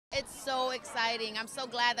It's so exciting. I'm so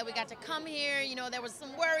glad that we got to come here. There was some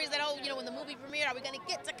worries that, when the movie premiered, are we going to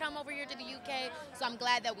get to come over here to the UK? So I'm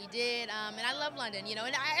glad that we did. And I love London,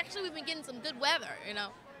 and we've been getting some good weather.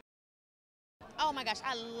 Oh my gosh,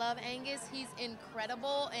 I love Angus. He's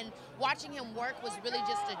incredible, and watching him work was really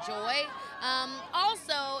just a joy.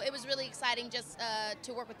 Also, it was really exciting just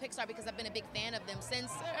to work with Pixar because I've been a big fan of them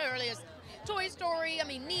since earliest Toy Story. I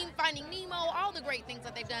mean, Finding Nemo, all the great things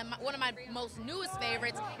that they've done. One of my most newest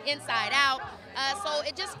favorites, Inside Out. So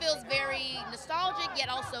it just feels very nostalgic, yet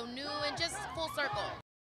also new, and just full circle.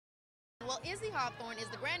 Well, Izzy Hawthorne is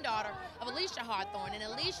the granddaughter of Alicia Hawthorne, and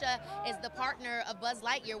Alicia is the partner of Buzz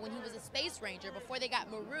Lightyear when he was a space ranger before they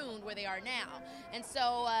got marooned where they are now. And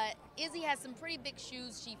so Izzy has some pretty big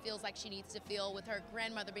shoes she feels like she needs to fill with her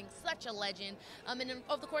grandmother being such a legend. And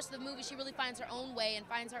over the course of the movie, she really finds her own way and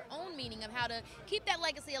finds her own meaning of how to keep that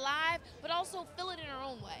legacy alive, but also fill it in her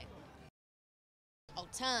own way. Oh,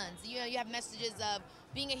 tons. You have messages of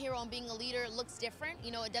being a hero and being a leader looks different.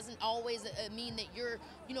 It doesn't always mean that you're,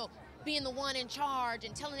 being the one in charge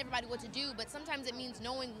and telling everybody what to do, but sometimes it means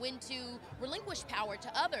knowing when to relinquish power to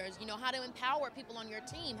others, how to empower people on your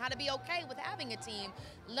team, how to be okay with having a team,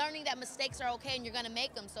 learning that mistakes are okay and you're going to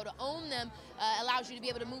make them, so to own them allows you to be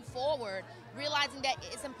able to move forward, realizing that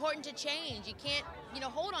it's important to change. You can't,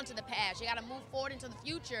 hold on to the past. You got to move forward into the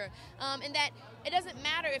future, and that it doesn't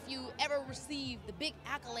matter if you ever receive the big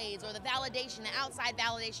accolades or the validation, the outside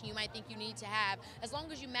validation you might think you need to have. As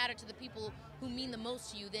long as you matter to the people who mean the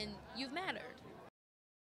most to you, then you've mattered.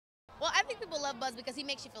 Well, I think people love Buzz because he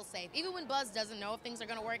makes you feel safe. Even when Buzz doesn't know if things are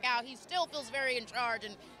going to work out, he still feels very in charge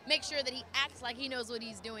and makes sure that he acts like he knows what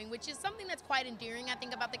he's doing, which is something that's quite endearing, I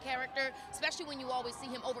think, about the character, especially when you always see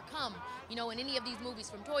him overcome, in any of these movies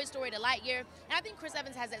from Toy Story to Lightyear. And I think Chris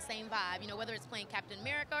Evans has that same vibe, whether it's playing Captain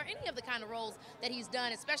America or any of the kind of roles that he's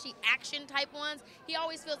done, especially action-type ones. He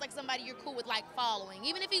always feels like somebody you're cool with, like, following.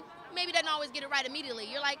 Even if he maybe doesn't always get it right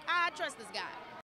immediately, you're like, I trust this guy.